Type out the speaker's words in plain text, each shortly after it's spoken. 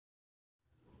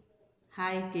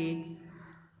Hi kids.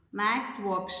 Max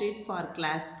worksheet for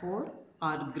class 4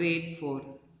 or grade 4.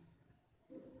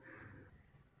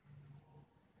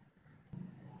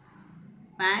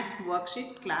 Max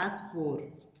worksheet class 4.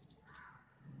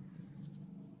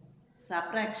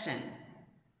 Subtraction.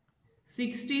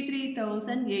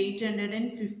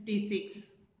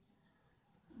 63,856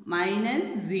 minus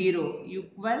 0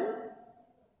 equal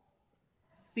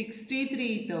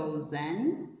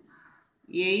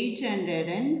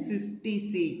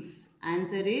 63,856.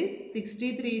 Answer is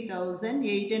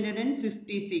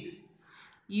 63,856.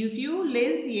 If you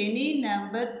less any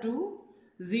number to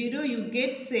 0, you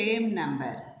get same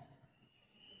number.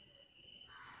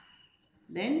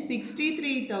 Then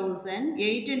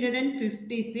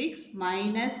 63,856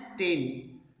 minus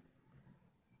 10.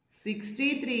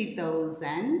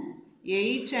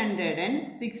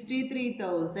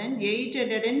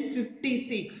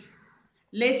 63,856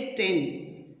 less 10.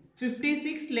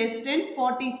 56 less 10,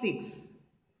 46.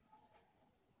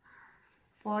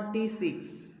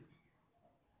 46.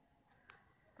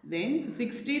 Then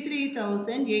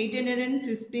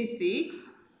 63,856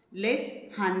 less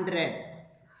 100.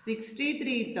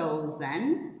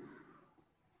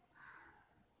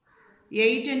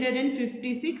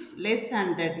 63,856 less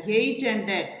 100.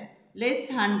 800 less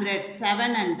 100.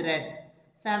 700.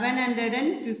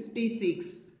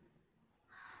 756.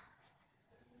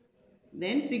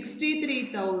 Then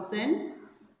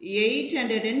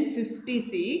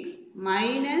 63,856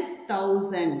 minus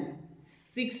 1000.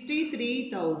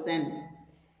 63,000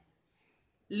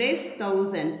 less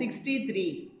 1000.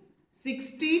 63.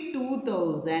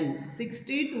 62,000.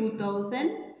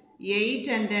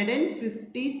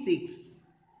 62,856.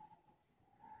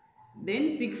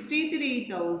 Then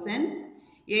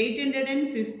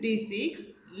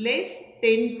 63,856 less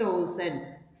 10,000.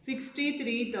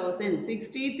 63,000.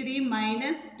 63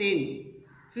 minus 10.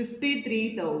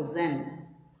 53,000.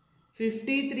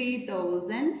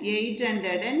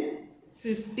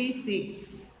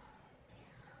 53,856.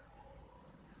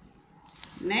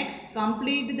 Next,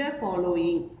 complete the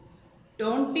following.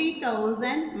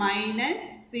 20,000 minus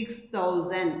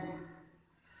 6,000.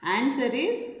 Answer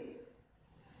is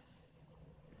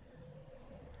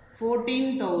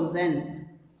 14,000.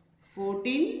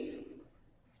 14,000.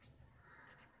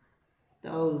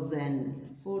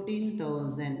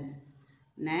 14,000.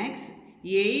 Next,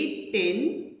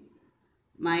 810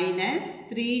 minus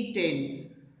 310.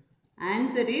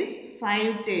 Answer is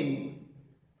 510.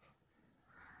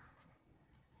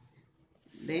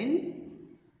 Then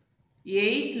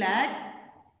 8 lakh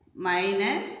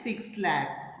minus 6 lakh.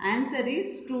 Answer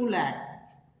is 2 lakh.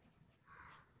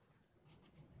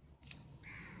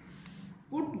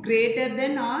 Put greater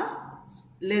than or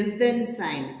less than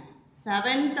sign.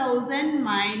 7,000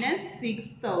 minus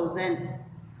 6,000.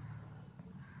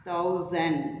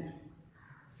 1,000.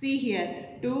 See here.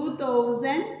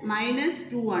 2,000 minus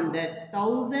 200.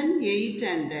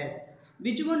 1,800.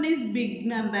 Which one is big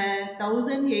number?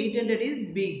 1,800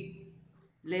 is big.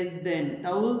 Less than.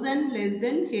 1,000 less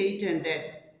than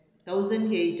 800.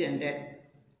 1,800.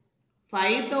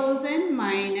 5,000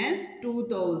 minus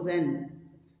 2,000.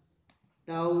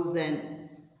 1,000.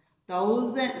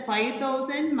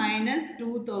 5,000 minus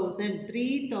 2,000.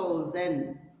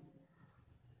 3,000.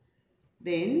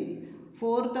 Then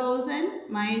 4,000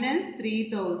 minus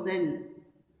 3,000.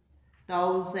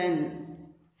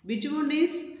 1,000. Which one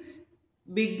is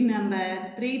big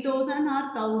number? 3,000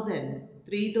 or 1,000?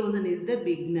 3,000 is the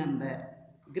big number.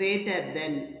 Greater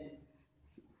than.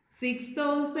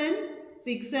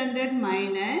 6,600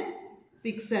 minus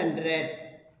 600.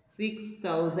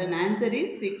 6,000. Answer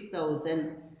is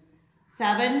 6,000.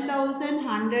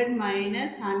 7,100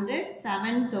 minus 100.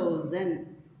 7,000.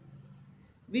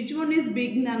 Which one is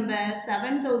big number?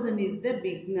 7,000 is the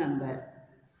big number.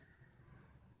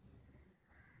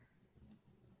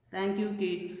 Thank you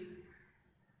kids.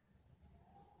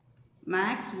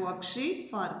 Max worksheet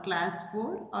for class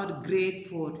 4 or grade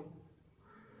 4.